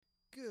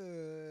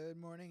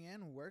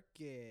Work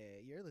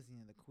it. You're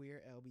listening to the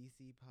Queer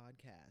LBC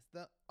podcast,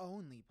 the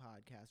only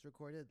podcast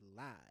recorded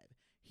live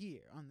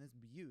here on this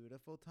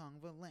beautiful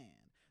Tongva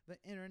land, the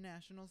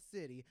international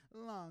city,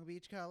 Long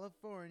Beach,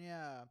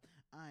 California.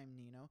 I'm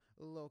Nino,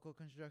 local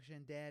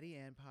construction daddy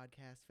and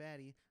podcast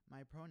fatty.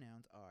 My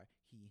pronouns are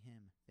he, him.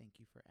 Thank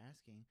you for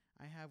asking.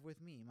 I have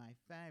with me my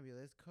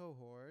fabulous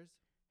cohorts.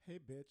 Hey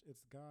bitch,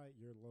 it's Guy,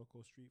 your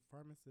local street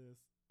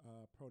pharmacist.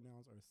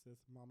 Pronouns are sis,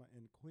 mama,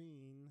 and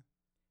queen.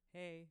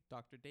 Hey,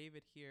 Dr.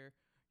 David here,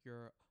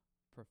 your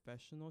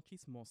professional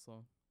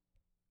chismoso.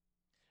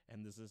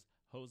 And this is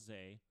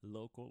Jose,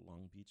 local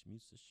Long Beach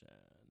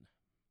musician.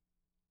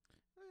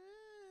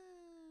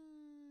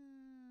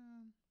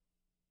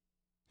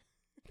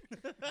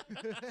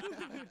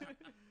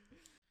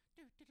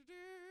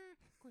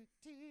 Quick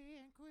tea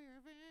and queer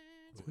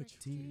events. Quick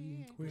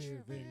tea and queer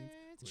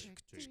events.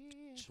 Quick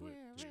tea and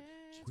queer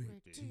events.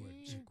 Quick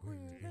tea and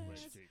queer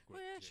events.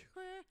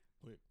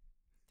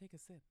 Take a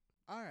sip.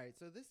 All right,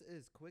 so this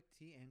is Quick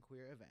Tea and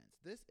Queer Events.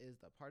 This is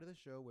the part of the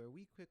show where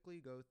we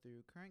quickly go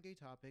through current gay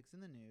topics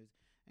in the news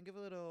and give a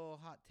little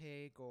hot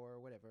take or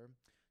whatever.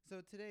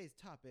 So today's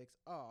topics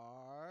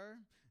are...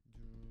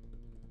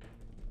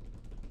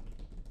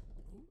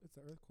 Ooh, it's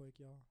an earthquake,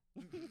 y'all.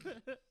 Not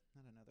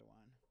another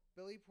one.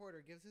 Billy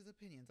Porter gives his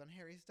opinions on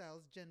Harry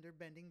Styles'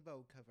 gender-bending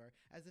Vogue cover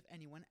as if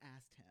anyone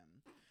asked him.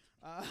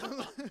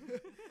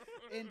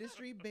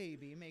 Industry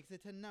Baby makes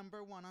it to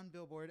number 1 on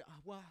Billboard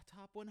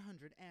Top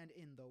 100 and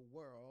in the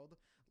world.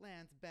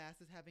 Lance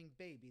Bass is having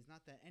babies,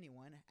 not that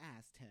anyone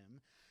asked him.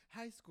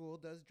 High school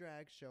does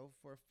drag show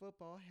for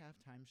football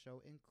halftime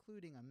show,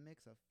 including a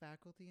mix of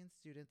faculty and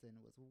students, and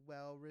was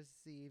well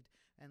received.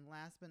 And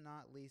last but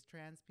not least,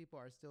 trans people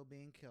are still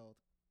being killed.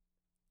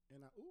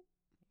 And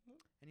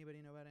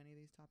Anybody know about any of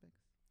these topics?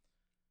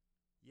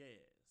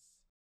 Yes.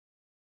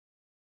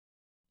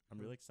 I'm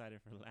really excited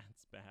for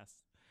Lance Bass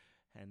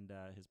and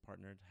his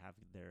partner to have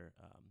their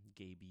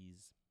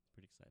gaybies.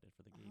 Pretty excited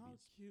for the how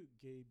gaybies. cute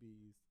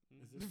gaybies.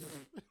 Is this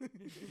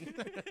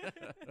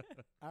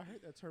I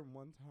heard that term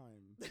one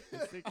time.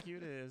 It's the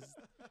cutest.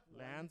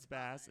 Lance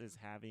Bass is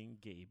having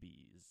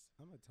gaybies.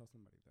 I'm going to tell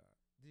somebody that.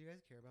 Do you guys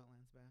care about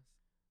Lance Bass?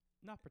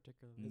 Not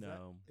particularly.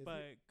 No. Is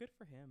but good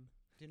for him.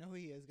 Do you know who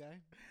he is,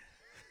 Guy?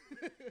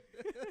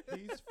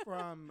 He's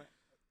from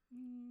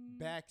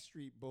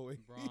Backstreet Boy.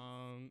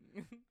 Wrong.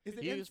 Is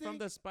it He was from NSYNC?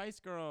 the Spice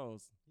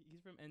Girls.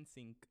 He's from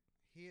NSYNC.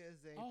 He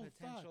is a Oh,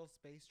 potential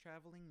space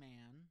traveling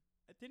man.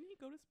 Didn't he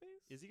go to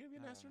space? Is he going to be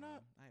an I don't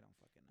astronaut? know. I don't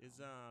fucking know. Is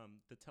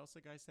the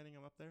Telsa guy sending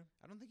him up there?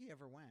 I don't think he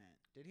ever went.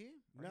 Did he?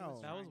 Or No.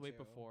 he That was trying way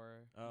to?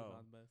 before Oh.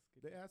 Elon Musk.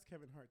 They asked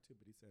Kevin Hart too,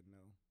 but he said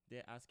no.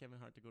 They asked Kevin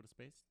Hart to go to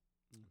space?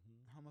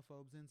 Mm-hmm.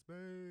 Homophobes in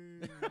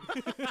space.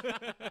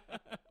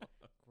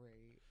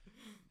 Great.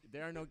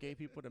 There are no gay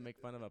people to make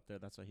fun of up there.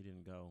 That's why he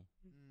didn't go.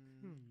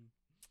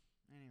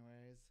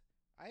 Anyways,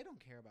 I don't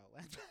care about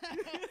Lance Bass.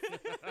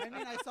 I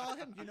mean, I saw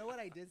him. You know what?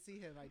 I did see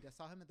him. I just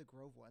saw him at the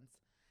Grove once,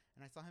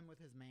 and I saw him with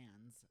his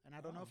mans. And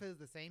I don't know if it was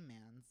the same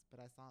mans, but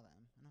I saw them,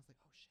 and I was like,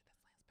 "Oh shit,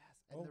 that's Lance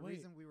Bass." And Oh, the wait.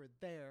 reason we were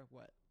there,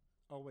 what?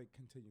 Oh, wait,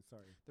 continue.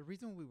 Sorry. The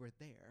reason we were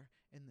there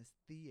in this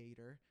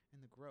theater in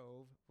the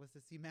Grove was to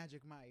see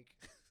Magic Mike.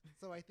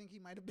 So I think he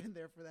might have been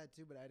there for that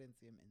too, but I didn't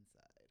see him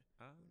inside.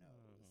 Who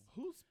knows?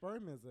 Whose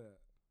sperm is it?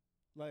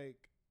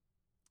 Like,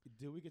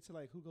 do we get to,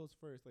 like, who goes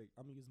first? Like,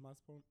 I'm going to use my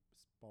sperm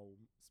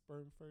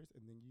first,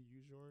 and then you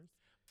use yours?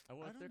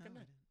 Well, I if they're don't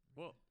know. gonna,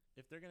 well,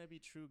 if they're gonna be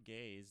true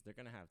gays, they're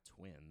gonna have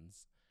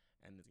twins,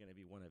 and it's gonna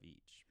be one of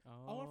each.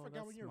 Oh, I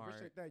forgot that's when you're smart.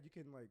 rich like that, you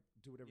can, like,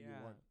 do whatever you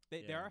Yeah. want.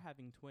 They Yeah. are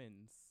having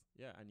twins.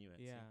 Yeah, I knew it.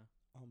 Yeah.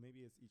 Oh,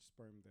 maybe it's each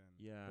sperm then.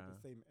 Yeah. But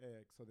the same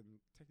egg, so then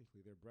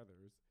technically they're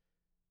brothers.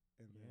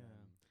 And Yeah.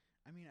 then...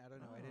 I mean, I don't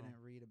know. I Oh. didn't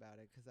read about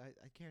it because I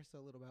care so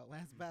little about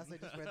Lance Bass. I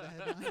just read the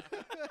headline.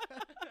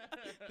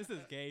 This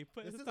is gay.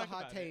 This is a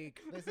hot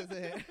take. This is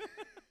it.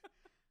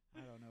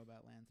 I don't know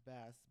about Lance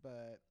Bass,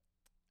 but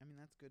I mean,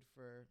 that's good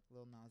for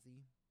Lil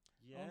Nazi.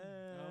 Yes.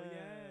 Oh,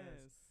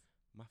 yes.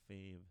 My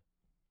fave.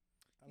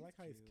 I like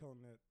how he's cute.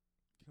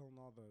 killing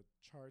all the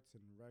charts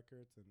and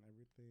records and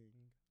everything.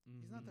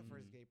 He's not the Mhm.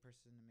 first gay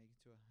person to make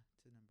it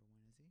to number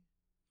 1, is he?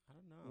 I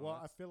don't know. Well,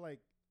 I That's- feel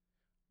like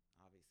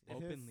Obviously. Oh.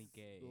 Openly his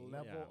gay.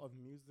 level Yeah. of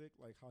music,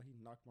 like how he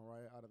knocked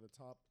Mariah out of the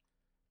top,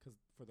 because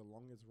for the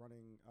longest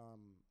running,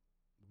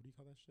 what do you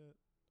call that shit?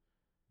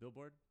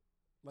 Billboard.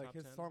 Like Top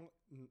his 10? song,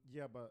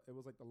 yeah, but it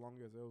was like the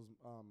longest. It was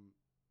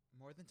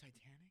More than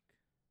Titanic?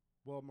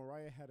 well,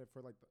 Mariah had it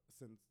for like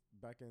since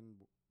back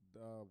in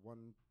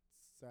One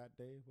Sad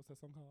Day. What's that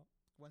song called?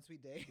 One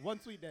Sweet Day. One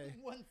Sweet Day.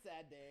 One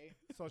sad day.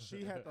 So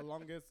she had the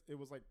longest. It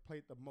was like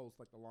played the most,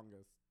 like the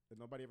longest, and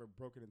nobody ever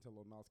broke it until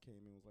Lil Nas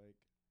came and was like,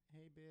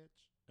 "Hey,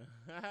 bitch."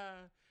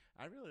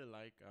 I really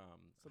like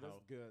So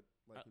that's good.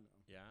 Like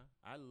Yeah,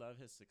 I love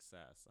his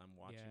success. I'm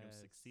watching him Yes.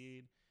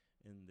 succeed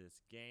in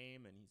this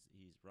game, and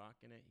he's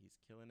rocking it. He's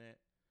killing it.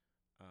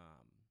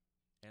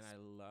 And I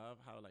love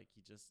how like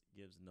he just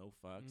gives no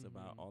fucks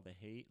about all the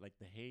hate. Like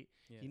the hate,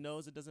 Yes. he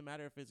knows it doesn't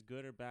matter if it's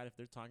good or bad. If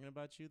they're talking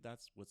about you,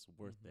 that's what's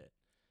worth it.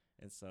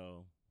 And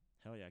so,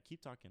 hell yeah,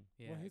 keep talking.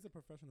 Yeah. Well, he's a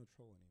professional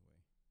troll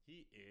anyway.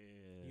 He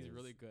is. He's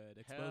really good,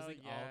 Hell exposing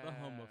all the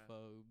yeah.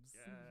 homophobes.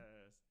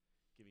 Yes.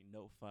 Giving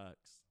no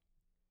fucks.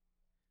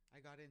 I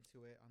got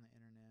into it on the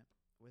internet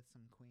with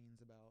some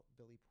queens about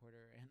Billy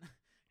Porter and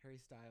Harry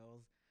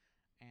Styles,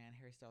 and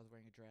Harry Styles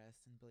wearing a dress,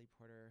 and Billy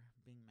Porter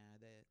being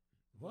mad that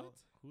What?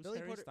 Who's Billy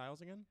Harry Porter-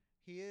 Styles again?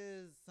 he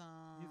is.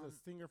 He's a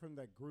singer from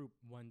that group,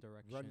 One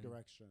Direction. Run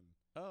Direction.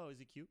 Oh, is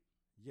he cute?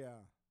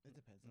 Yeah. It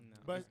depends. No.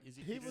 On But Is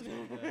he cute was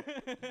enough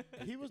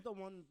that- he was the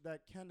one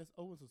that Candace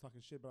Owens was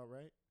talking shit about,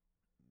 right?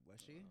 was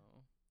she?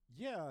 Oh.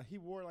 Yeah, he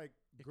wore like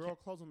If girl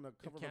Ca- clothes on the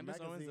If cover of a Candace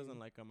magazine. Owens doesn't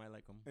like him, I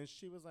like him. And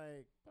she was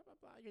like, blah, blah,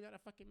 blah, you're not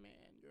a fucking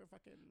man. You're a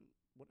fucking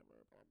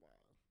whatever, blah, blah.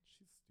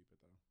 She's stupid,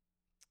 though.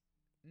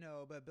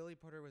 No, but Billy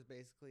Porter was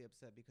basically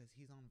upset because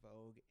he's on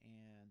Vogue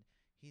and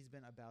he's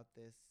been about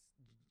this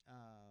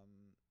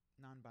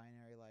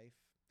non-binary life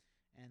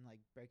and like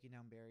breaking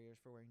down barriers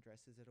for wearing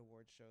dresses at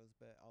award shows.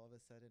 But all of a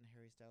sudden,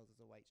 Harry Styles is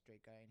a white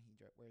straight guy and he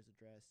wears a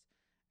dress,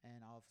 and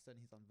all of a sudden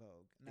he's on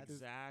Vogue. And that's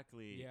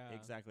Exactly. Yeah.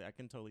 Exactly. I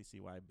can totally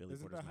see why Billy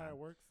Isn't Porter's that how mad.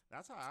 it works?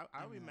 That's how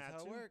I would be that's mad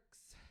how too. it works.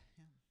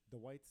 The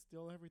whites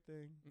steal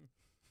everything.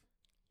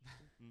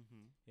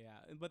 Mm-hmm.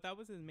 Yeah, but that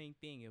was his main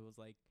thing. It was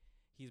like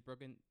he's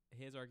broken.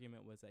 His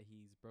argument was that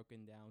he's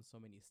broken down so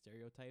many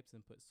stereotypes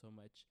and put so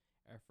much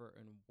effort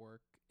and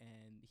work,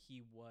 and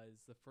he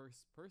was the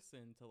first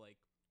person to like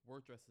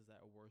wear dresses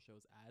at award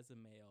shows as a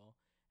male.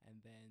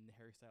 And then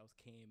Harry Styles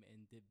came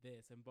and did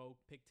this, and Vogue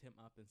picked him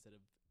up instead of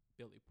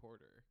Billy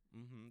Porter.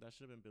 Mm-hmm. That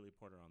should have been Billy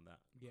Porter on that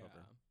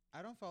cover. I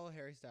don't follow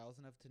Harry Styles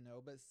enough to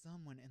know, but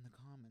someone in the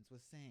comments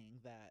was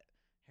saying that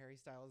Harry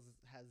Styles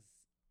has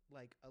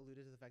like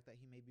alluded to the fact that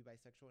he may be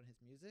bisexual in his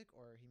music,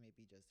 or he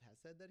maybe just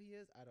has said that he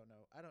is. I don't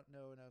know. I don't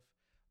know enough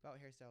about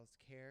Harry Styles to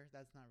care.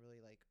 That's not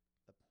really like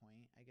the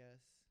point, I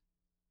guess.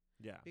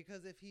 Yeah.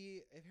 Because if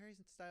Harry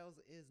Styles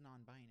is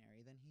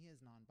non-binary, then he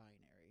is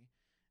non-binary.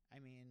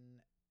 I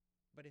mean,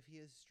 but if he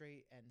is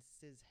straight and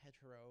cis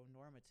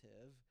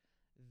heteronormative,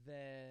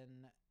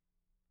 then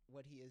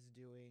what he is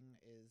doing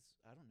is,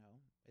 I don't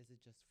know, is it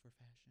just for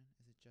fashion?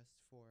 Is it just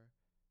for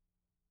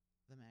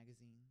the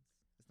magazines?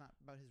 It's not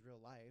about his real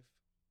life.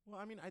 Well,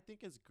 I mean, I think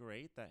it's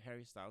great that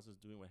Harry Styles is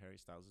doing what Harry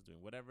Styles is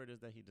doing. Whatever it is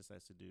that he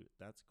decides to do,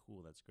 that's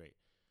cool. That's great.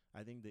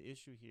 I think the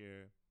issue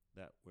here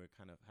that we're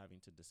kind of having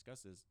to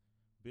discuss is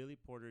Billy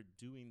Porter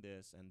doing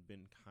this and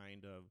been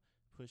kind of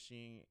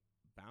pushing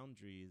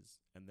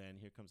boundaries, and then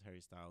here comes Harry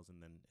Styles, and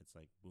then it's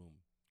like,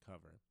 boom,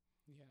 cover.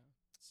 Yeah.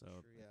 So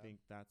True, I yeah. think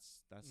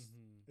that's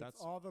Mm-hmm. that's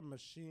It's all the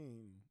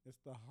machine.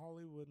 It's the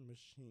Hollywood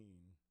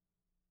machine.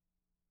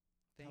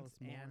 Tell Thanks,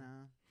 us more.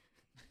 Anna.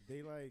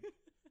 They like,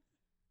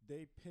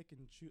 they pick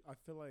and choose. I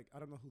feel like, I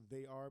don't know who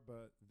they are,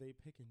 but they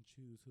pick and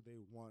choose who they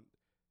want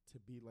to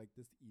be like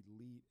this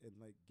elite and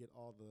like get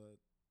all the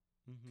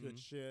good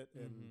shit.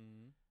 And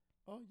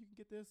Mm-hmm. oh, you can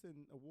get this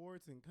and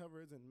awards and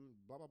covers and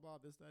blah, blah, blah,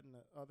 this, that, and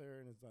the other.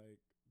 And it's like,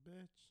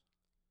 bitch.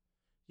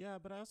 Yeah,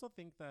 but I also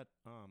think that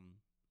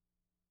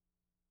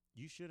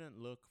you shouldn't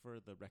look for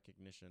the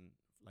recognition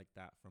like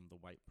that from the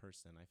white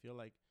person. I feel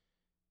like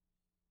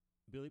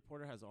Billy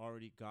Porter has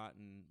already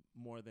gotten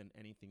more than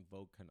anything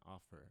Vogue can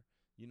offer.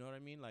 You know what I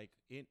mean? Like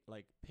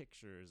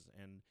pictures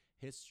and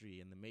history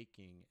and the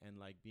making, and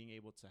like being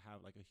able to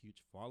have like a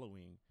huge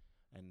following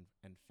and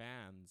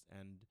fans,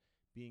 and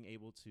being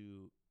able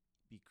to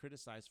be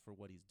criticized for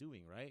what he's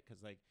doing, right?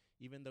 Because like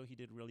even though he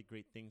did really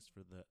great things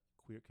for the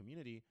queer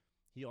community,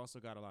 he also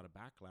got a lot of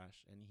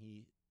backlash, and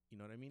he, you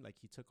know what I mean? Like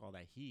he took all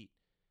that heat,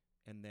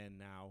 and then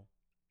now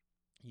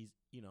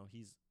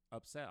he's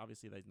upset,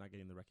 obviously, that he's not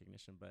getting the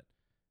recognition, but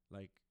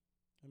like,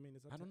 I mean,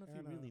 it's up I don't to know if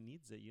he Anna. really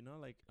needs it,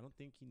 like, I don't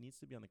think he needs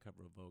to be on the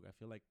cover of Vogue. I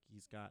feel like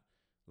he's got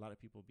a lot of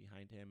people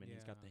behind him, and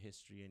he's got the Yeah.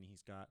 history, and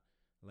he's got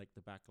like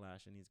the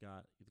backlash, and he's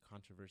got the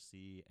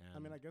controversy, and I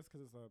mean, I guess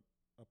because it's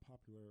a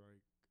popular,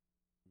 like,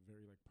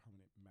 very, like,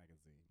 prominent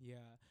magazine.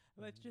 Yeah,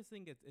 but I Mhm. just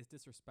think it's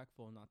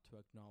disrespectful not to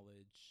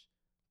acknowledge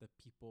the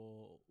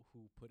people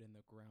who put in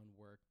the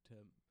groundwork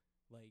to,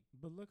 like.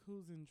 But look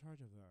who's in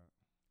charge of that.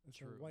 It's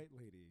True. a white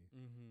lady.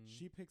 Mm-hmm.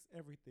 She picks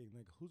everything.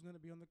 Like, who's going to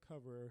be on the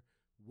cover,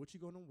 what you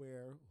going to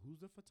wear, who's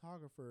the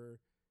photographer.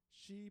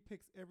 She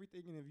picks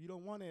everything. And if you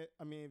don't want it,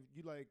 I mean, if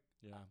you like,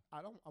 yeah,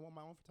 I want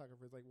my own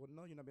photographer. It's like, well,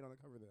 no, you're not being on the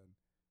cover then.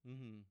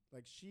 mm-hmm,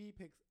 Like, she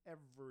picks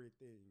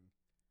everything.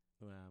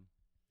 yeah.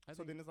 I So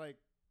think then it's like,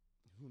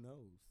 who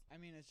knows? I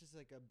mean, it's just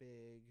like a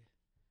big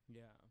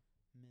Yeah.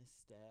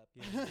 misstep.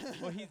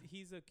 Yeah. Well,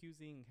 he's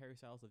accusing Harry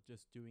Styles of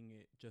just doing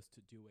it just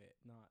to do it,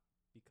 not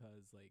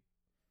because like.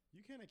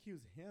 You can't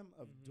accuse him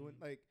of doing,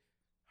 Mhm. like,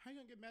 how you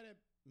going to get mad at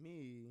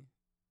me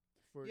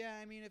for. Yeah,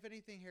 I mean, if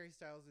anything, Harry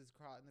Styles is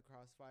caught in the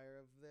crossfire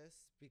of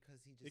this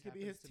because he just It could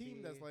be his happens to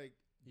team that's like,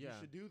 Yeah. you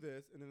should do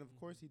this. And then, of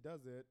course, Mhm. he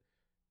does it.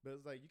 But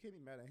it's like, you can't be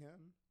mad at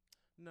him.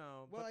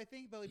 no. Well, but I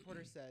think Billy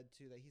Porter said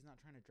too that he's not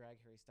trying to drag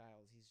Harry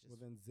Styles. He's just Well,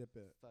 then zip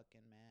it.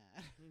 fucking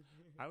mad.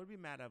 I would be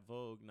mad at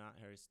Vogue, not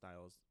Harry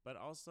Styles. But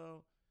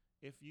also,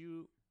 if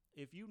you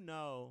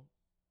know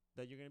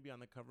that you're gonna be on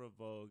the cover of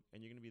Vogue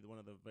and you're gonna be one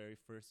of the very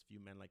first few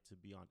men like to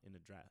be on in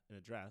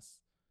a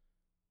dress,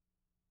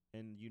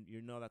 and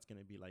you know that's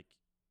gonna be like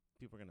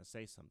people are gonna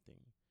say something,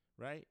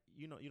 right?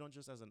 You know, you don't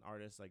just as an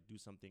artist like do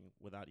something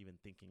without even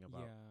thinking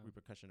about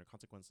repercussion or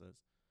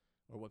consequences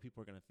or what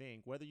people are gonna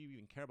think, whether you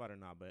even care about it or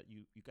not. But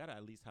you gotta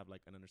at least have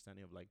like an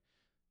understanding of like,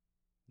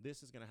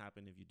 this is gonna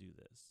happen if you do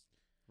this,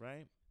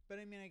 right? But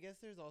I mean, I guess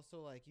there's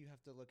also like, you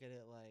have to look at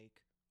it like,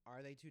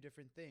 are they two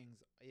different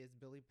things? Is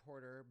Billy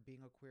Porter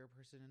being a queer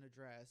person in a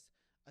dress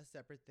a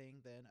separate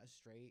thing than a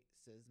straight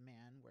cis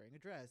man wearing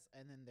a dress?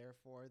 And then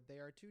therefore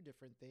they are two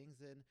different things.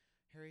 And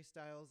Harry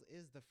Styles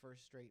is the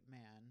first straight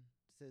man,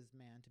 cis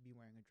man, to be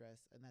wearing a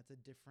dress, and that's a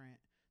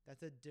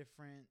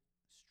different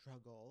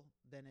struggle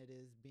than it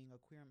is being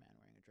a queer man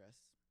wearing a dress.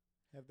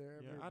 Have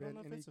there Yeah, ever I don't been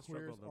know if any it's a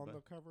queers struggle, though, on but-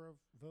 the cover of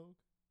Vogue?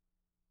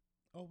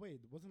 Oh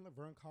wait, wasn't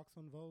Laverne Cox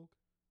on Vogue?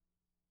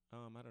 I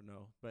don't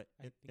know, but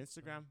I think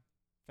so. Instagram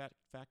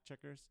fact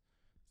checkers,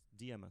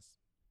 DM us,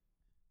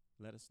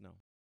 let us know.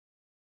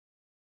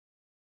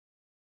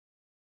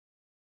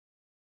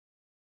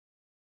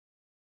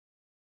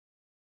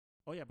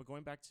 Oh yeah, but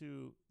going back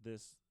to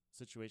this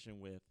situation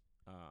with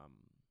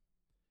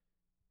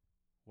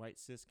white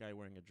cis guy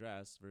wearing a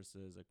dress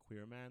versus a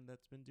queer man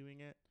that's been doing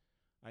it,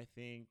 I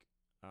think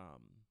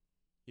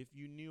if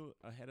you knew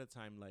ahead of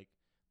time like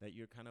that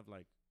you're kind of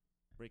like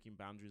breaking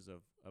boundaries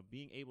of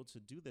being able to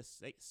do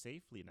this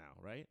safely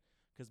now, right?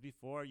 Because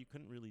before you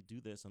couldn't really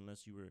do this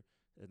unless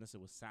it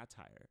was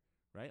satire,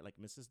 right? Like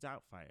Mrs.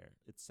 Doubtfire,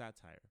 it's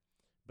satire.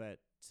 But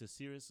to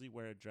seriously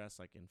wear a dress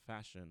like in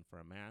fashion for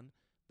a man,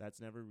 that's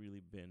never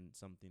really been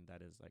something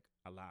that is like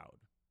allowed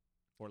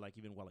or like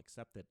even well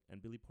accepted.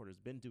 And Billy Porter's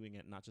been doing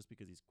it not just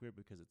because he's queer,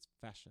 because it's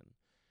fashion.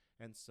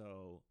 And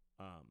so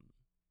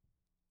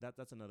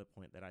that's another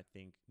point that I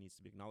think needs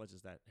to be acknowledged,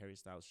 is that Harry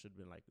Styles should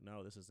be like,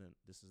 no, this is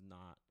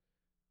not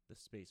the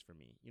space for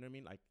me. You know what I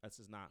mean? Like, this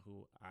is not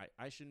who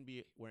I shouldn't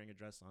be wearing a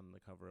dress on the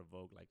cover of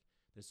Vogue. Like,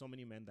 there's so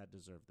many men that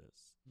deserve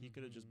this. He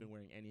could have just been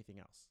wearing anything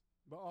else.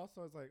 But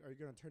also, it's like, are you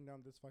gonna turn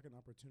down this fucking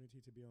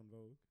opportunity to be on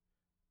Vogue?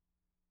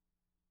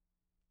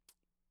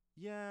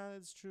 Yeah,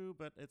 it's true,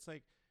 but it's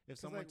like if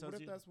someone like, tells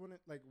what if you, that's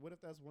what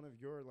if that's one of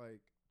your like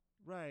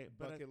right,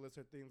 but bucket list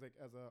or things, like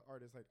as an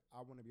artist, like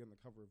I want to be on the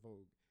cover of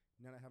Vogue.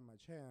 Now that I have my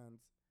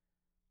chance,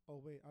 oh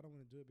wait, I don't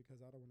want to do it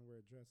because I don't want to wear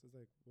a dress. It's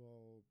like,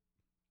 well,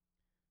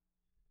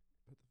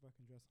 put the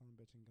fucking dress on,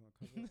 bitch, and go on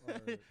cover.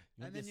 Or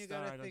And then you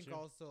gotta think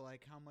also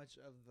like, how much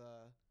of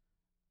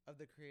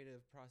the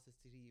creative process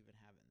did he even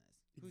have in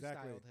this?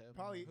 Exactly. Who styled him?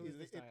 Probably Who's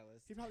the it-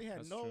 stylist? he probably had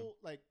That's no true.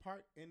 like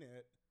part in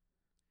it.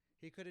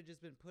 He could have just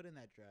been put in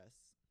that dress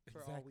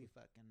for all we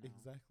fucking know.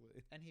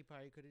 Exactly. And he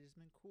probably could have just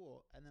been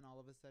cool. And then all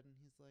of a sudden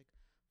he's like,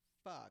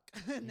 fuck.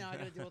 Now I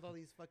gotta deal with all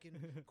these fucking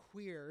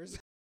queers.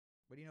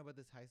 What do you know about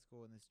this high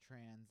school and this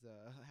trans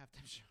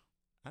halftime show?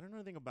 I don't know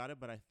anything about it,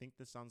 but I think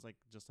this sounds like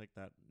just like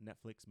that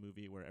Netflix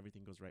movie where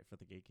everything goes right for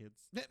the gay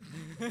kids.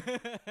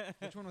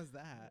 Which one was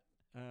that?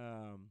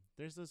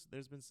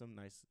 There's been some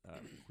nice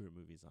queer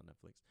movies on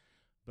Netflix,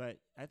 but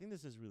I think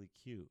this is really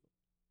cute.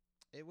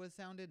 It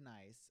sounded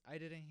nice. I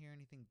didn't hear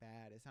anything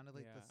bad. It sounded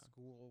like the Yeah.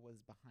 school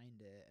was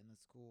behind it, and the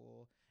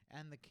school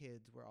and the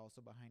kids were also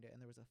behind it. And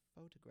there was a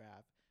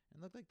photograph, and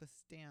it looked like the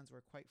stands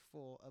were quite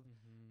full of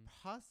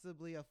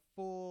possibly a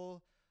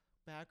full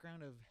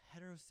background of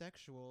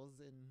heterosexuals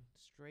in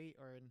straight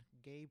or in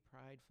gay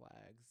pride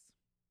flags.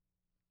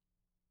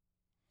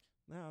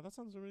 No, that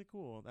sounds really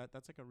cool.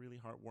 That's like a really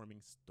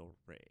heartwarming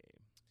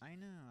story. I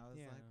know. I was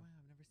Yeah. like, wow,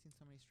 I've never seen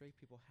so many straight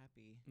people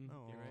happy.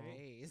 Oh. You're right.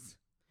 Gays.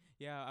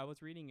 Yeah, I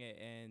was reading it,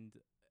 and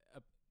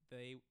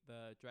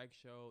the drag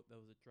show, there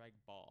was a drag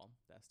ball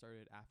that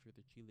started after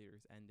the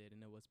cheerleaders ended,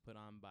 and it was put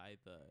on by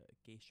the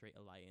Gay Straight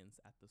Alliance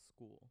at the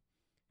school,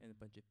 and a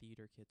bunch of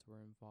theater kids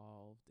were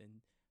involved,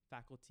 and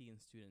faculty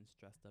and students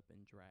dressed up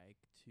in drag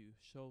to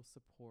show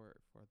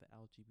support for the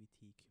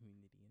LGBT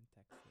community in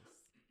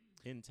Texas.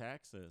 In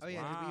Texas. Oh,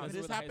 yeah, 'cause we Wow. went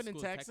This to high happened in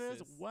school in Texas?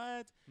 Texas.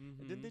 What?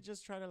 Mm-hmm. Didn't they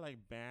just try to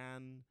like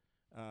ban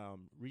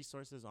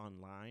resources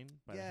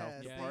online by the Yes,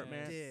 health they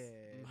department?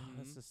 did. Oh,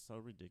 this Mhm. is so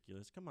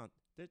ridiculous. Come on.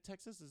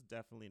 Texas is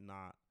definitely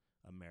not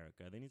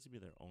America. They need to be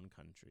their own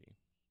country.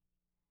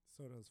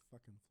 So does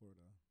fucking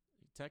Florida.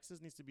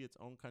 Texas needs to be its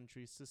own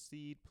country.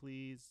 Secede,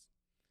 please.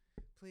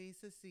 Please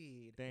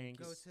secede.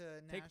 Thanks. Go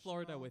to Take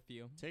Florida national- with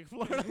you. Take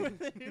Florida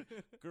with you.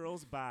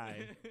 Girls,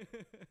 bye.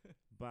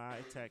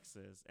 Bye,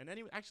 Texas. And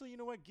anyway, actually, you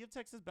know what? Give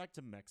Texas back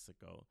to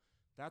Mexico.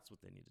 That's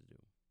what they need to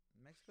do.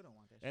 Mexico don't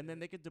want that And then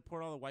they shit. could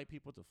deport all the white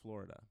people to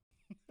Florida.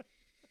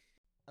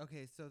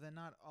 Okay, so then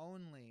not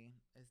only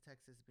is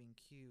Texas being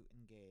cute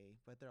and gay,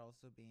 but they're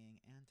also being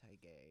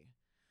anti-gay.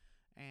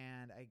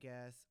 And I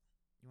guess,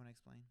 you want to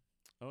explain?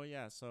 Oh,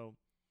 yeah. So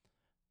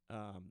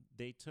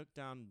they took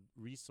down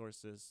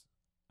resources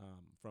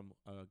from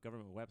a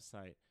government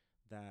website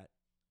that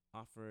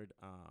offered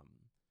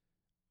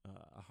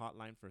a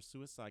hotline for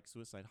suicide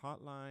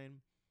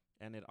hotline,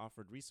 and it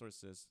offered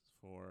resources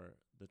for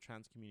the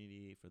trans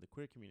community, for the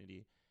queer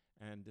community,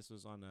 and this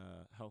was on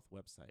a health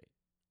website.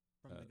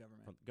 From the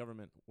government. From the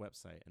government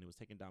website, and it was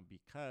taken down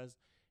because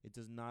it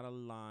does not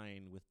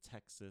align with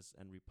Texas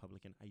and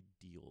Republican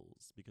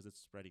ideals, because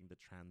it's spreading the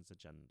trans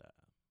agenda.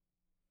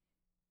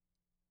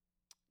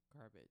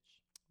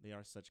 Garbage. They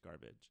are such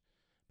garbage.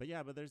 But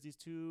yeah, but there's these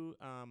two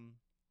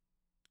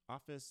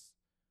office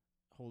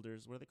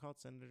holders. What are they called?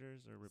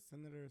 Senators or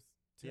Senators.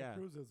 Ted Yeah.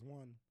 Cruz is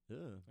one.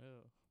 Ugh.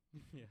 Oh.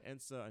 Yeah.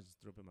 And so I just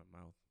threw up in my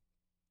mouth.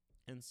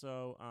 And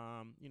so,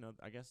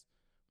 I guess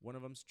one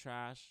of them's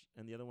trash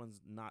and the other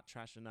one's not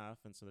trash enough.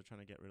 And so they're trying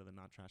to get rid of the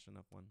not trash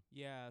enough one.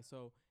 Yeah,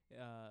 so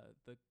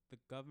the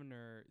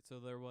governor, so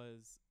there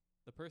was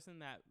the person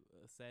that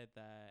said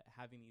that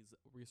having these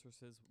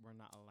resources were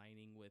not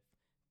aligning with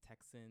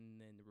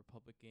Texan and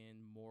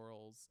Republican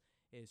morals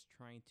is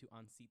trying to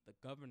unseat the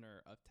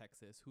governor of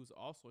Texas, who's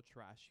also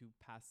trash, who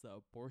passed the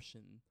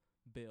abortion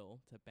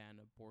bill to ban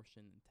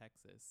abortion in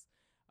Texas.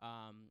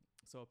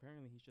 So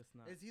apparently he's just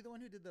not. Is he the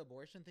one who did the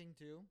abortion thing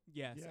too?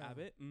 Yes, Yeah.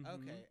 Abbott. Mhm.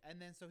 Okay, and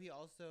then so he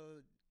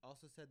also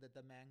said that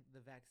the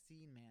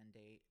vaccine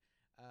mandate,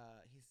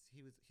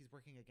 he's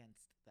working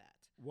against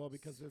that. Well,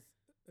 because it's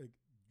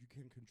you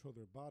can control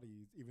their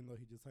bodies, even though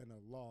he just signed a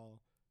law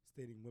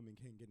stating women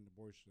can't get an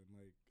abortion.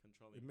 Like,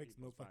 Controlling it makes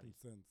no people's fucking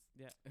bodies. sense.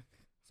 Yeah.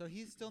 So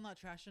he's still not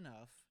trash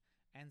enough.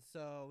 And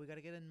so we got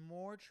to get in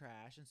more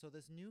trash. And so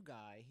this new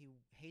guy, he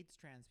hates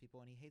trans people,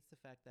 and he hates the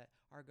fact that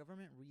our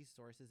government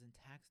resources and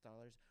tax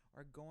dollars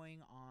are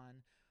going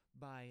on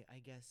by, I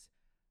guess,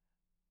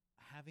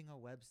 having a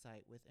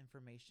website with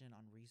information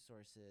on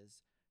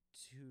resources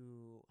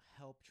to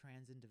help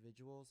trans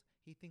individuals.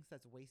 He thinks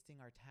that's wasting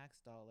our tax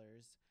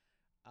dollars.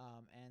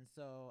 And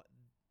so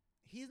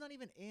he's not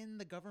even in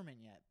the government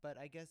yet, but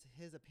I guess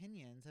his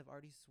opinions have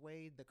already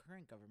swayed the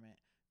current government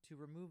to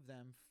remove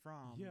them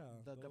from the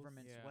those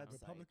government's Yeah.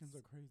 websites. Republicans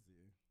are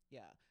crazy.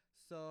 Yeah.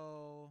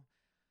 So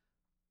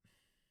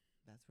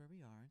that's where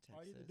we are in Texas.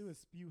 All you have to do is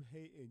spew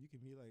hate, and you can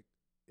be like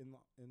in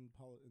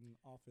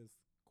office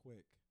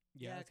quick.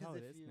 Yeah, that's how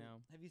it if is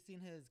now. Have you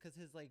seen his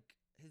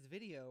his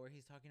video where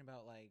he's talking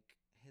about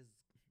his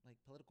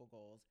political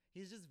goals?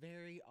 He's just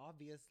very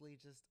obviously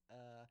just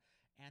a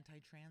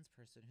anti-trans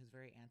person who's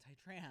very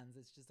anti-trans.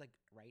 It's just like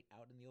right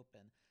out in the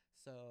open.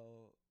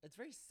 So it's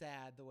very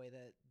sad the way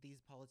that these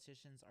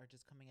politicians are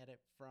just coming at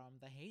it from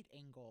the hate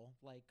angle,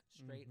 like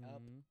straight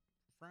up Mhm.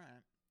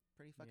 front.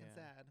 Pretty fucking Yeah.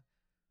 sad.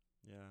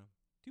 Yeah.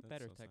 Do That's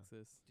better, so sad.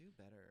 Texas. Do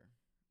better.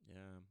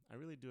 Yeah. I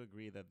really do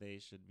agree that they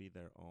should be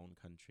their own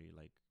country.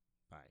 Like,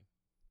 bye.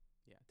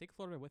 Yeah, take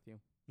Florida with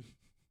you.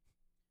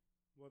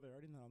 Well, they're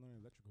already not on their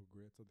electrical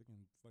grid, so they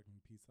can fucking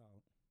peace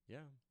out.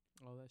 Yeah.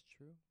 Oh, that's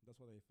true. That's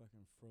why they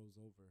fucking froze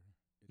over,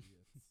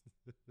 idiots.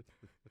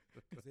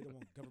 Because they don't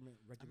want government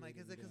regulating. I'm like,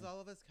 is it because them. all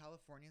of us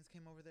Californians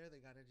came over there? They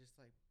got to just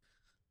like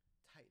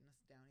tighten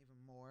us down even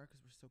more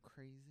because we're so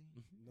crazy.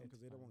 No, because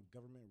It's they don't fine. want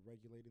government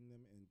regulating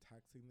them and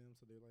taxing them.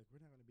 So they're like, we're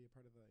not going to be a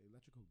part of the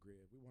electrical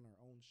grid. We want our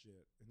own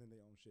shit. And then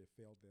their own shit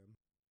failed them.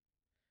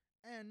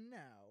 And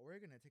now we're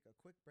going to take a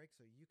quick break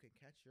so you can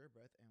catch your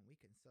breath and we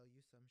can sell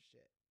you some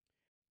shit.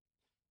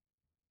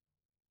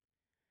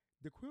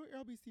 The Queer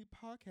LBC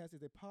podcast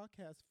is a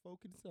podcast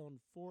focused on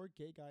 4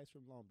 gay guys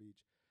from Long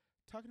Beach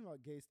talking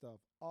about gay stuff.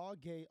 All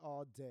gay,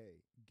 all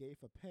day. Gay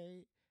for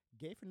pay,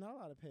 gay for not a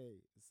lot of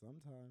pay.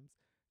 Sometimes.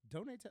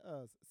 Donate to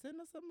us. Send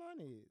us some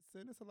money.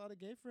 Send us a lot of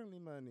gay-friendly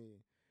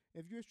money.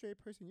 If you're a straight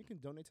person, you can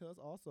donate to us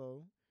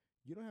also.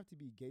 You don't have to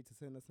be gay to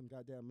send us some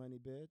goddamn money,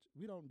 bitch.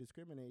 We don't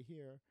discriminate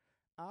here.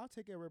 I'll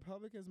take a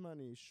Republican's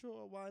money.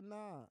 Sure, why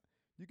not?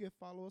 You can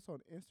follow us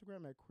on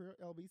Instagram at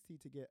QueerLBC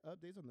to get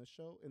updates on the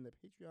show in the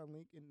Patreon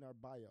link in our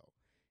bio.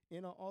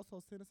 And I'll also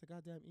send us a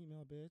goddamn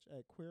email, bitch,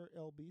 at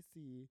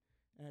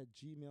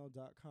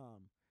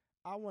queerlbc@gmail.com.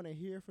 I want to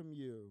hear from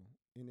you.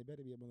 And it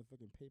better be a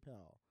motherfucking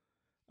PayPal.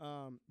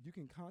 You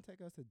can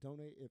contact us to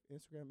donate if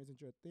Instagram isn't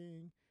your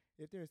thing.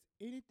 If there's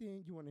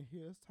anything you want to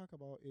hear us talk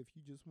about, if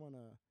you just want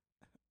to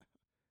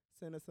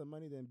send us some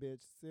money, then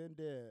bitch, send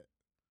it.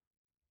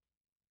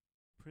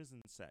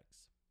 Prison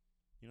Sex.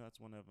 You know, that's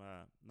one of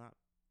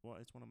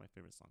it's one of my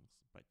favorite songs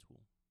by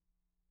Tool.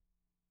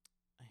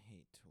 I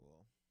hate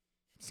Tool.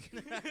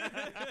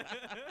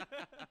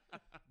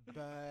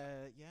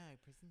 But yeah,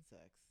 prison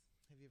sex.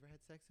 Have you ever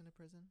had sex in a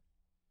prison?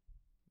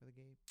 With a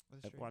gay?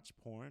 With a I've straight? watched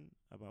porn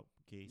about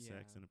gay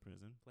sex Yeah. in a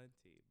prison.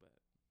 Plenty, but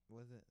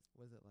Was it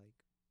like?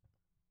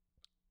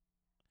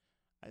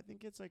 I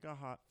think it's like a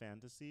hot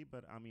fantasy,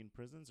 but I mean,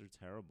 prisons are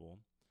terrible.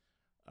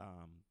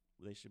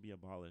 They should be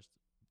abolished.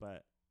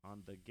 But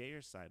on the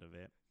gayer side of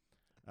it,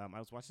 I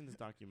was watching this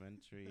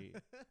documentary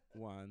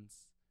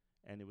once,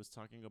 and it was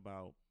talking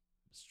about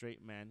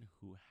straight men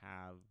who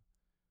have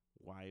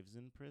wives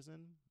in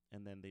prison,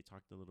 and then they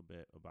talked a little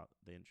bit about,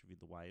 they interviewed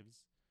the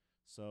wives.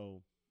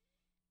 So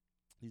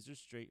these are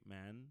straight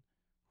men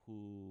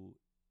who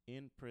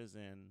in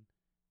prison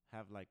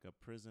have like a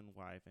prison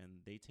wife,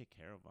 and they take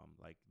care of them.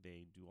 Like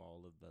they do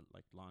all of the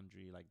like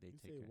laundry, like they You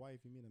take say care. wife,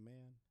 you mean a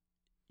man?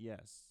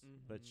 Yes,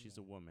 but Mhm. she's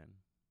a woman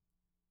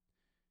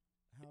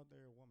How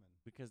they're a woman?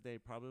 because they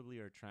probably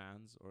are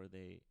trans, or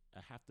they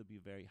have to be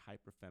very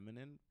hyper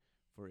feminine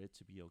for it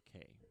to be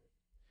okay.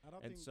 I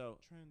don't And think so-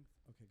 trans.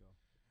 Okay, go.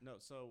 No,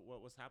 so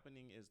what was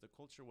happening is the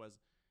culture was,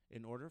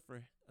 in order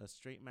for a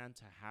straight man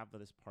to have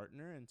this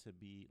partner and to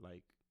be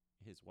like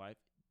his wife,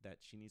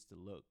 that she needs to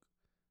look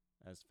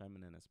as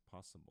feminine as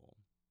possible.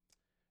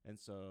 And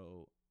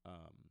so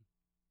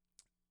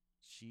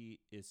she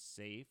is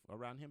safe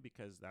around him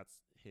because that's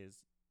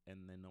his,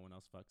 and then no one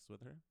else fucks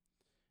with her.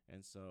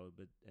 And so,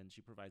 and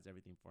she provides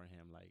everything for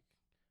him, like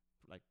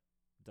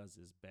does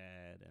his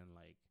bed and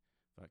like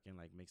fucking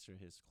like makes sure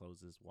his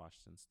clothes is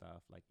washed and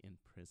stuff, like in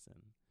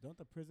prison. Don't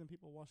the prison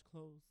people wash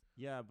clothes?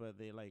 Yeah, but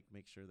they like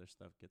make sure their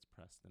stuff gets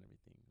pressed and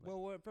everything. Like,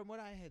 Well, from what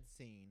I had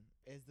seen,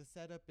 is the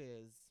setup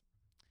is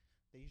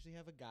they usually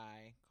have a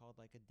guy called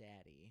like a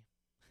daddy,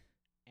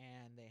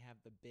 and they have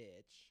the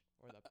bitch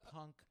or the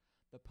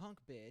punk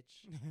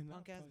bitch,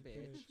 Not punk ass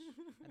bitch,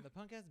 and the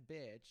punk ass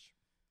bitch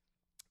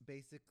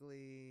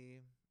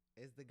basically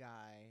is the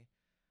guy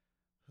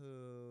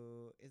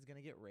who is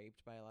gonna get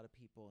raped by a lot of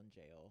people in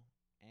jail,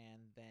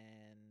 and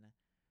then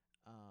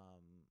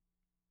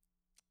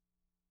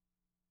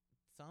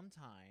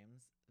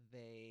sometimes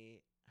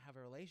they have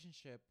a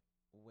relationship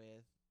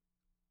with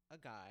a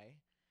guy,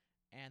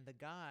 and the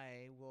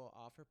guy will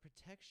offer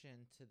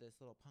protection to this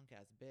little punk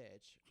ass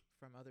bitch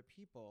from other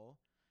people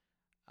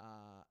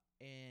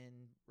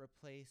in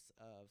replace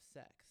of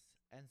sex.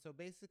 And so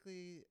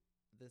basically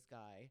this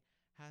guy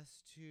has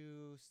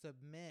to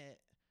submit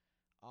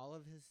all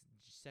of his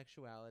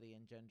sexuality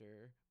and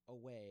gender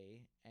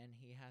away, and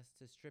he has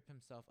to strip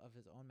himself of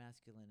his own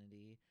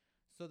masculinity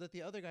so that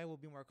the other guy will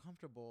be more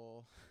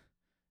comfortable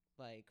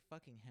like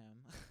fucking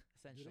him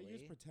essentially. Do they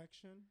use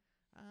protection?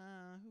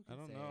 Who can I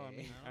don't say? know. I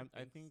mean, I don't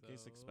I think think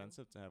it's so.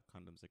 expensive to have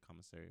condoms at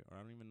commissary, or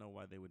I don't even know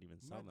why they would even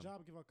My sell them.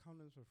 job give out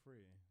condoms for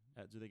free.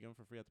 Do they give them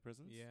for free at the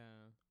prisons?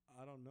 Yeah.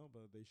 I don't know,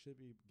 but they should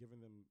be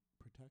giving them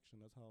protection.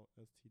 That's how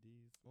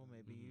STDs. Well,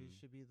 maybe you Mhm.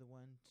 should be the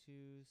one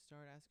to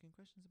start asking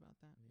questions about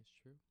that. It's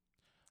true.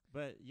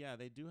 But yeah,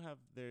 they do have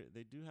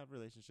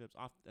relationships,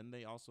 and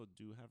they also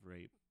do have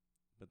rape,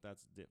 but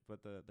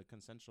but the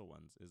consensual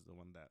ones is the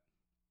one that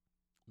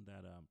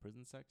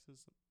prison sex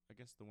is, I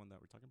guess, the one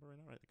that we're talking about right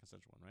now, right? The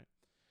consensual one, right?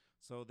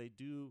 So they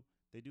do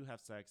have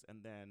sex,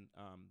 and then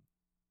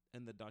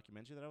in the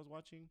documentary that I was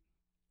watching,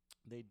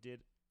 they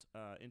did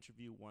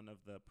interview one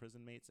of the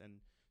prison mates,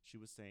 and she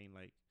was saying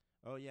like,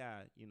 oh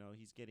yeah,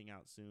 he's getting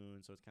out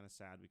soon, so it's kind of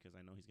sad because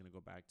I know he's gonna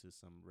go back to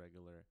some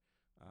regular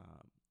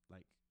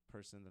like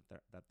person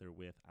that they're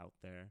with out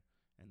there,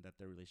 and that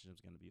their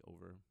relationship's gonna be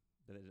over,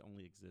 that it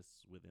only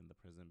exists within the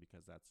prison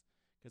because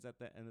at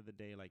the end of the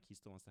day, like, he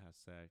still wants to have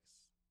sex,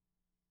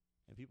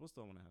 and people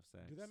still want to have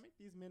sex. Do that make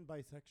these men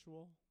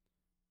bisexual?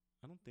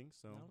 I don't think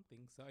so. I don't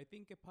think so. I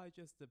think it probably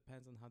just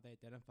depends on how they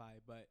identify,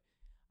 but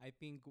I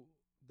think.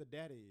 The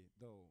daddy,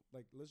 though,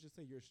 like, let's just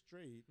say you're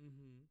straight.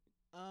 Mm-hmm.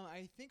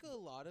 I think a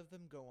lot of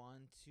them go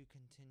on to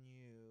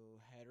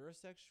continue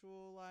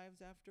heterosexual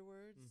lives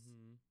afterwards,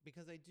 Mm-hmm.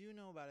 because I do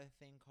know about a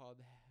thing called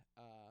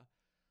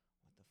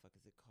what the fuck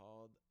is it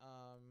called?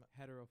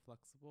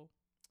 Heteroflexible.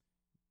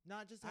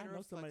 Not just I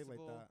know somebody like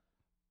heteroflexible, that.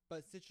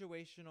 but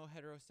situational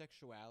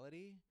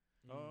heterosexuality.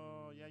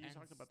 Oh yeah, you And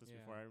talked about this yeah.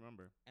 before. I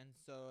remember. And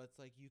so it's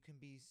like you can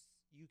be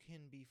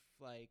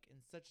like in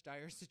such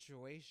dire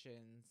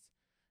situations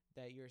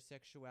that your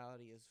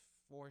sexuality is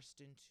forced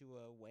into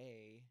a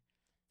way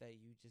that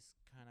you just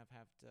kind of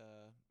have to.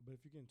 But if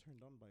you're getting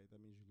turned on by it,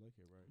 that means you like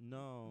it, right?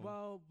 No.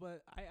 Well,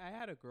 but I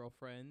had a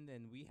girlfriend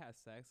and we had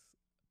sex,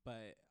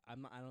 but I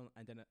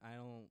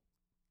don't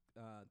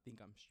think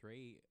I'm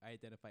straight. I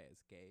identify as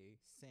gay.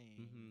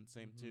 Same.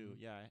 Same too.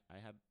 Mhm. Yeah,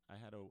 I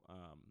had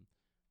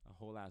a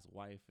whole ass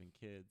wife and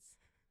kids.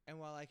 And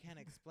while I can't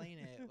explain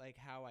it, like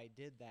how I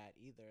did that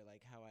either,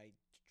 like how I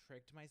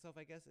tricked myself,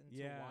 I guess, into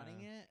Yeah.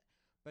 wanting it.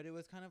 But it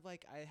was kind of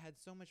like I had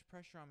so much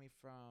pressure on me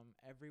from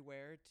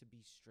everywhere to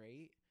be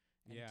straight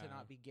and to Yeah.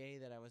 not be gay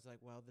that I was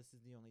like, well, this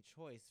is the only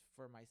choice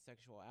for my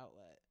sexual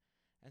outlet.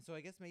 And so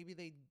I guess maybe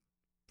they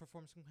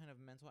perform some kind of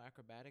mental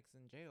acrobatics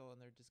in jail, and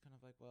they're just kind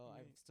of like, well,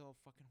 I'm Right. still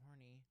fucking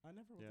horny. I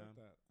never was Yeah. like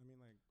that. I mean,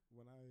 like,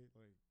 when I,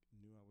 like,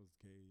 knew I was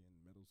gay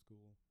in middle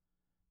school,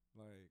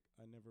 like,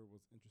 I never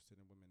was interested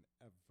in women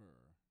ever. Well,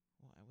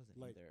 I wasn't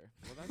Like- either.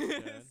 Well, that's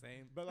good.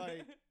 Same. But,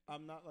 like,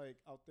 I'm not, like,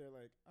 out there,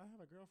 like, I have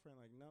a girlfriend.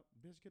 Like, no,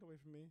 bitch, get away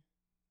from me.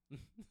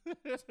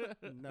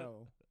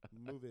 No,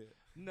 move it.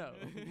 No.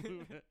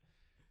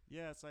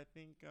 Yeah, so I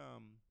think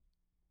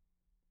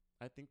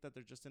that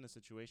they're just in a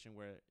situation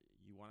where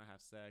you want to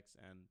have sex,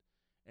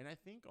 and I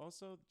think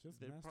also Just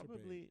they're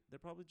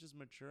masturbate. probably just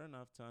mature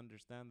enough to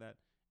understand that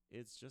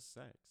it's just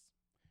sex.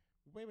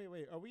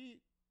 Wait.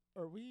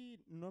 Are we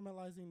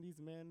normalizing these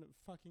men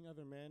fucking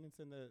other men and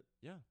saying that?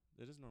 Yeah,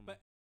 it is normal.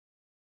 But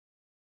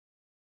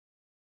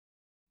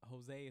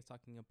Jose is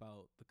talking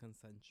about the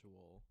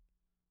consensual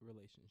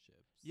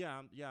relationships.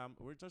 yeah,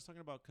 we're just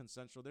talking about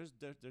consensual. There's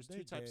They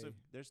two types gay.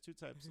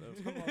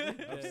 of Come on,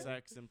 they of gay.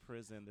 sex in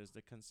prison. There's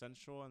the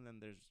consensual, and then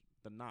there's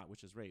the not,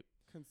 which is rape.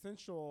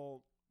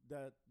 Consensual,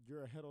 that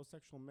you're a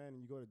heterosexual man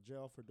and you go to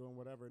jail for doing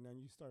whatever, and then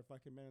you start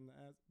fucking men in the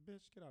ass.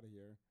 Bitch, get out of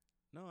here.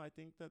 No, I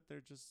think that they're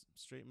just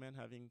straight men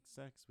having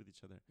sex with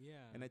each other. Yeah.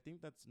 And I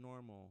think that's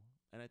normal,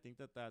 and I think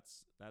that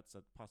that's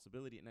a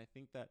possibility, and I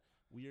think that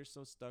we are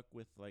so stuck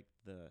with like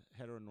the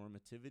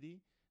heteronormativity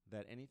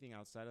that anything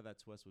outside of that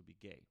to us would be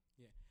gay.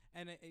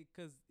 And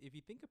because if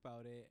you think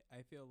about it,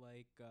 I feel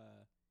like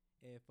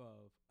if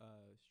a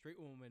straight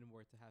woman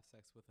were to have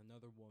sex with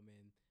another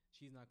woman,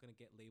 she's not gonna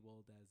get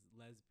labeled as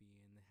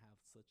lesbian and have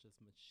such as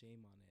much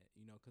shame on it,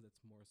 you know, because it's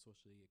more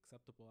socially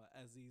acceptable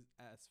as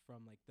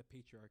from like the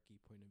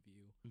patriarchy point of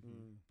view.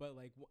 But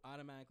like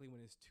automatically when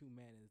it's two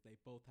men, is they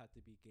both have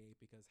to be gay,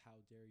 because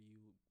how dare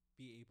you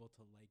be able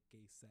to like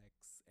gay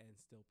sex and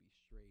still be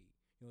straight?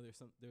 You know,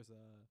 there's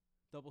a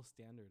double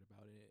standard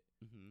about it.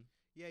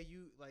 Yeah,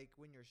 you like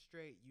when you're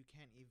straight, you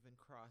can't even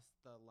cross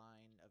the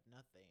line of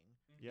nothing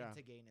Yeah.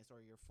 into gayness,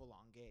 or you're full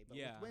on gay. But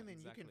Yeah, with women,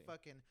 you exactly. can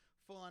fucking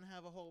full on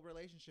have a whole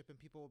relationship, and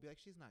people will be like,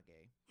 "She's not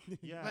gay."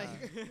 Yeah,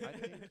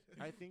 Like-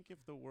 I think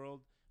if the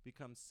world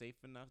becomes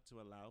safe enough to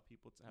allow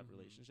people to have Mhm.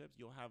 relationships,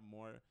 you'll have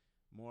more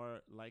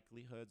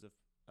likelihoods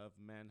of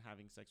men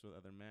having sex with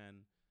other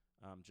men,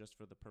 just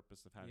for the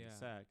purpose of having Yeah.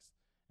 sex,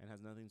 and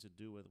has nothing to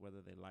do with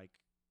whether they like,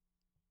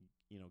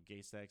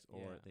 gay sex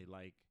or Yeah. they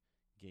like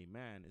gay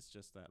men. It's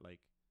just that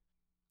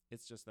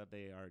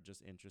they are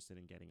just interested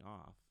in getting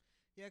off.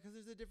 Yeah, because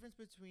there's a difference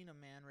between a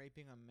man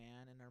raping a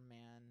man and a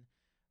man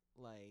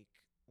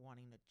like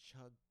wanting to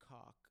chug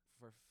cock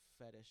for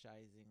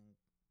fetishizing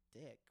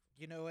dick.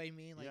 You know what I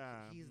mean? Like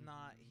Yeah. he's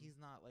not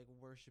Mhm. like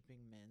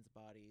worshiping men's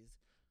bodies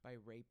by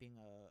raping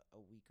a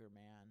weaker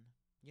man.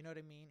 You know what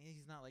I mean?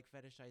 He's not like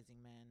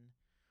fetishizing men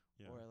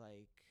Yeah. or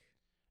like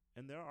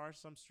And there are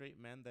some straight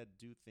men that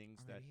do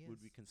things Or that maybe he would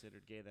be is.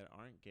 considered gay that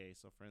aren't gay.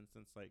 So, for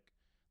instance, like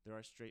there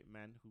are straight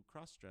men who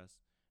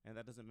cross-dress, and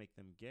that doesn't make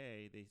them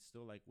gay. They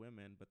still like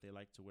women, but they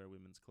like to wear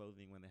women's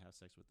clothing when they have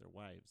sex with their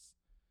wives.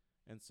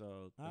 And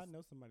so, I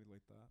know somebody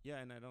like that. yeah,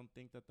 and I don't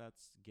think that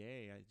that's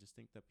gay. I just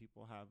think that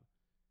people have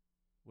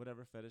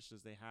whatever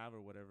fetishes they have or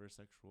whatever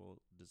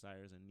sexual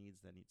desires and needs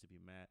that need to be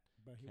met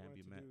But he can wanted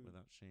be to met do,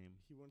 without shame.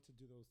 He wanted to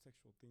do those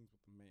sexual things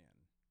with a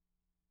man.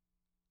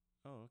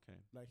 Oh, okay.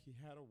 Like he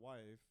had a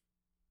wife,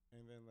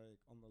 and then like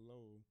on the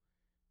low,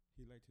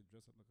 he liked to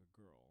dress up like a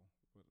girl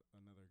with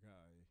another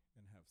guy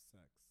and have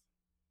sex.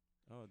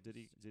 Oh,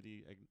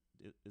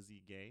 is he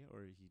gay,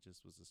 or he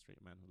just was a straight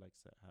man who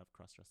likes to have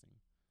cross-dressing?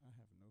 I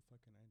have no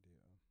fucking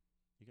idea.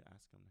 You could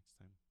ask him next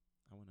time.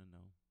 I want to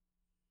know.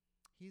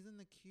 he's in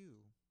the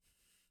queue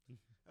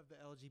of the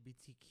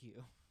LGBTQ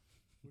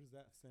What does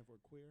that stand for?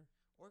 Queer?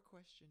 or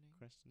questioning.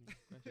 Questioning.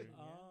 Yeah.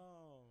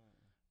 Oh.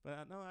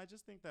 But no, I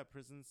just think that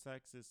prison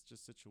sex is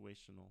just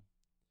situational.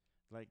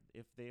 Like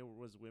if they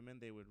was women,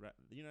 they would,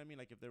 you know what I mean?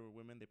 Like if there were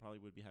women, they probably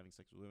would be having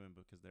sex with women,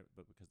 because there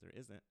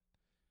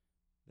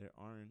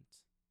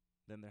aren't,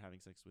 then they're having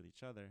sex with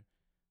each other.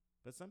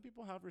 But some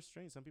people have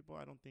restraints. Some people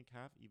I don't think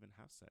have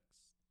sex.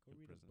 Go in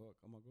read prison. a book.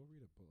 I'm gonna go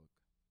read a book.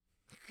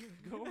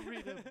 Go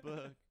read a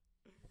book.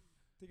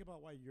 Think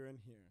about why you're in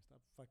here.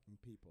 Stop fucking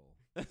people.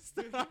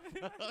 Stop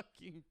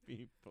fucking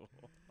people.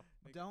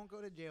 Don't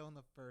go to jail in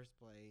the first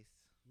place.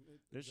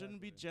 There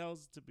shouldn't be Exactly.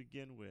 jails to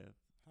begin with.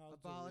 How to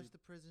Abolish read- the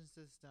prison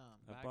system.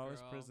 Bad Abolish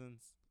girl.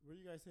 prisons. What do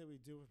you guys say we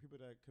do with people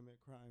that commit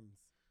crimes?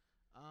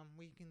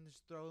 We can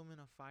just throw them in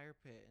a fire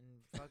pit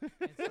and fuck.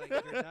 It's like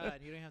you're done.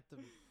 You don't have to.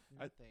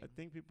 I Nothing.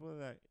 think people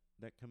that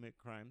commit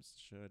crimes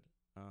should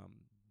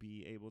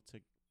be able to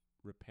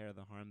repair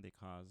the harm they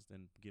caused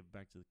and give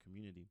back to the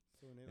community.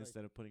 So when they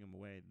Instead of putting them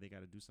away, they got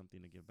to do something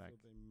to give back.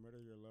 so they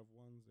murder your loved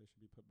ones, they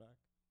should be put back.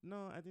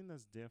 No, I think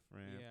that's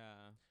different.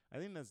 Yeah. I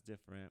think that's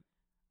different.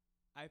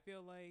 I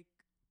feel like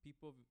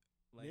people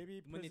like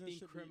Maybe when they prison think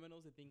should be-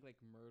 criminals, they think like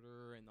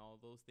murder and all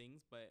those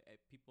things. But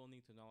people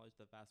need to acknowledge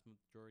the vast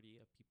majority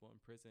of people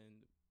in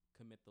prison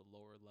commit the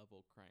lower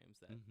level crimes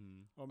that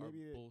Or are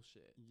maybe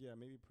bullshit. yeah,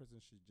 maybe prison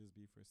should just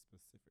be for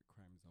specific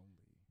crimes only.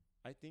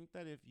 I think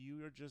that if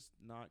you are just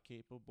not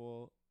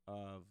capable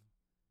of,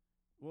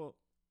 well,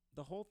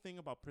 the whole thing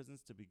about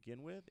prisons to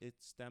begin with, it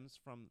stems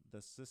from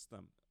the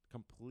system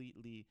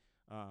completely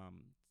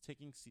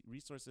taking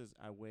resources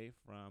away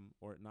from,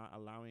 or not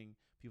allowing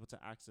people to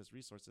access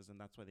resources, and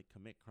that's why they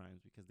commit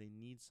crimes, because they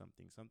need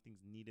something.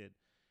 Something's needed.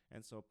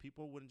 And so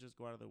people wouldn't just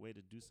go out of their way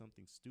to do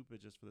something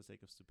stupid just for the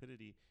sake of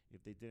stupidity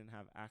if they didn't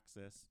have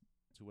access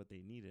to what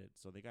they needed.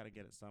 So they got to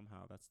get it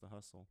somehow. That's the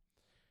hustle.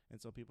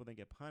 And so people then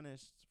get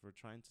punished for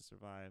trying to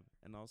survive,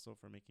 and also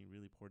for making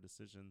really poor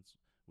decisions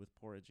with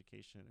poor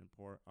education and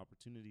poor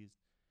opportunities.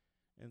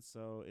 And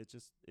so it's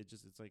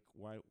like,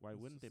 why It's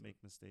wouldn't they just make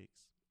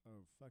mistakes?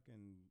 A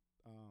fucking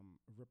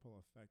ripple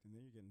effect, and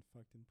then you're getting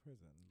fucked in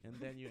prison. And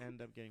then you end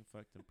up getting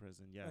fucked in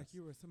prison. Yes. Like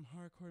you were some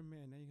hardcore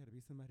man, now you gotta be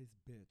somebody's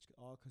bitch,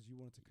 all because you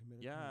wanted to commit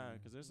a Yeah, crime.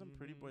 because there's some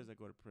pretty boys Mhm. that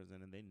go to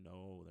prison, and they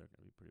know they're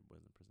gonna be pretty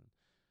boys in prison.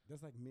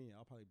 That's like me.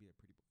 I'll probably be a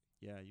pretty boy.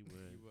 Yeah, you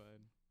would. You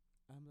would.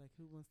 I'm like,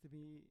 who wants to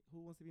be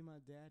my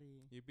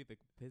daddy? You'd be the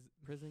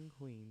prison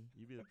queen.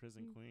 You'd be the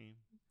prison queen.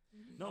 I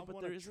No, but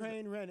want there a is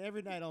train run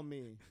every night on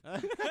me.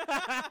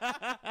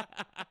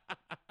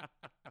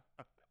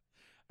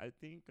 I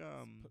think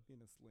Just put me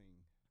in a sling.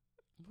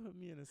 put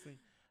me in a thing.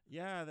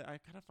 Yeah, I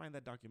kind of find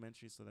that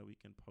documentary so that we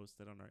can post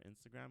it on our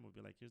Instagram. We'll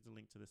be like, here's the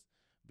link to this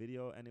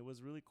video, and it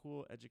was really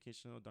cool,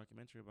 educational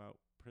documentary about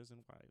prison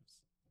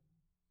wives.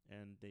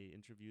 And they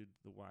interviewed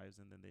the wives,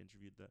 and then they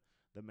interviewed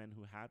the men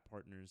who had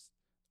partners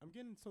I'm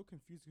getting so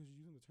confused because you're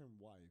using the term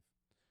wife.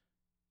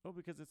 Oh,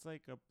 because it's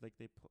like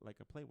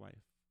a play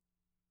wife.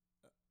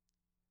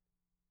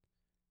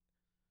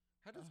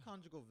 How does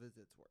conjugal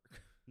visits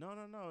work? No,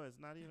 it's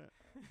not even.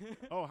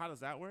 Oh, how does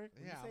that work?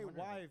 When Yeah, you say I'm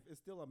wondering. wife, it's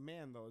still a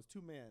man though. It's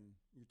two men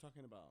you're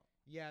talking about.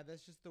 Yeah,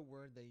 that's just the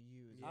word they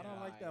use. I don't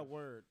like that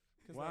word.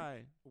 'Cause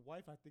Why? Like,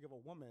 wife, I think of a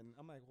woman.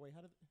 I'm like, wait,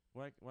 how did?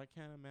 Why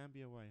can't a man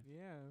be a wife?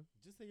 Yeah.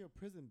 Just say you're a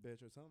prison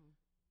bitch or something.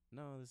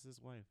 No, this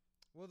is wife.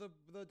 Well, the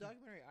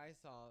documentary I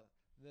saw,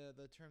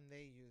 the term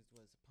they used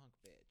was punk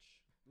bitch.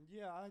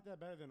 Yeah, I like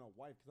that better than a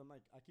wife because I'm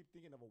like, I keep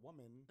thinking of a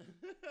woman,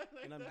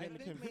 and I'm I getting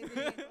think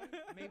confused.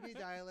 maybe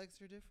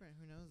dialects are different.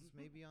 Who knows?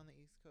 Maybe on the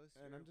East Coast.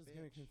 And you're I'm a just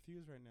getting bitch.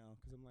 confused right now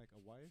because I'm like,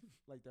 a wife,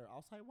 like their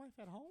outside wife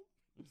at home.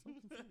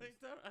 I'm so confused.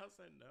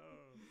 outside.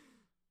 No.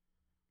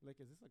 Like,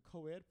 is this a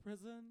co-ed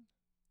prison?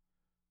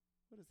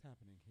 What is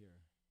happening here?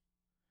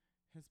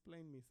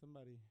 Explain me,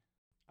 somebody.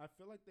 I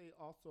feel like they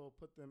also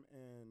put them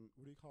in,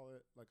 what do you call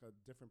it, like a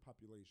different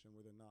population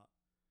where they're not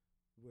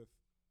with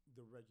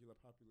the regular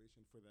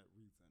population for that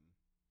reason.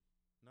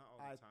 Not all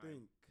the I time.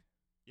 think.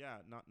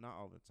 Yeah, not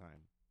all the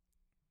time.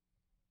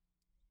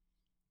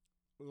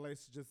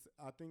 Let's just,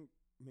 I think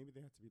maybe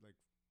they have to be like,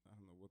 I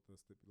don't know what the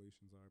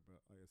stipulations are,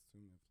 but I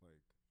assume if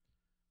like,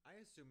 I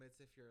assume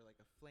it's if you're like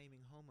a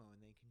flaming homo and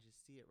they can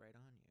just see it right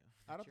on you.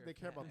 I don't think they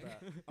care about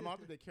that. I don't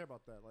think they care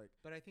about that. Like,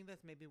 But I think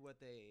that's maybe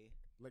what they.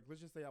 like let's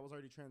just say I was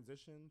already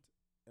transitioned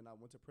and I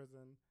went to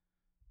prison,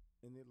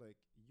 and they're like,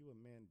 "You a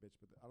man, bitch,"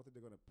 but I don't think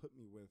they're gonna put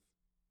me with.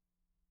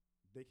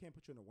 They can't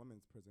put you in a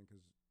women's prison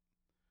because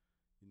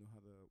you know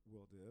how the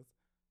world is.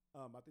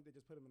 I think they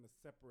just put them in a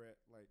separate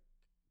like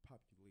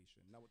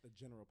population, not with the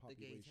general The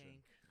gay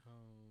population. tank.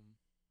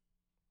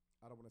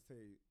 I don't want to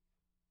say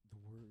the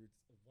words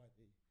of why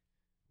they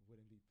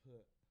wouldn't be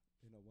put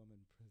in a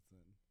woman prison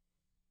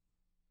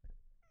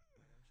Why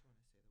don't you want to say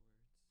the words?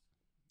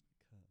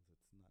 because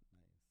it's not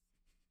nice.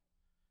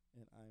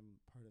 And I'm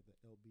part of the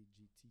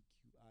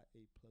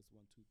LBGTQIA plus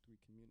 123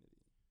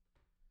 community.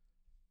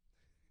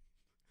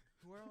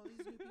 Who are all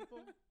these new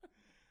people?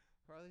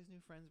 Who are all these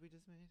new friends we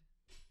just made?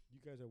 You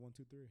guys are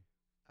 123.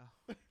 Oh.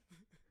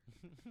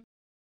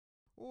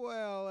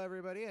 Well,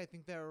 everybody, I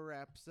think that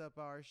wraps up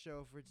our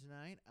show for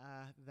tonight.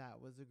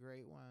 That was a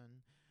great one.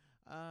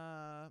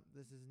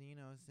 This is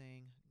Nino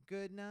saying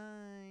good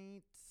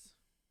night.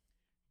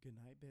 Good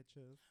night,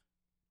 bitches.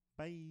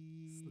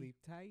 Bye. Sleep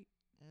tight.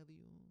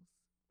 Adios.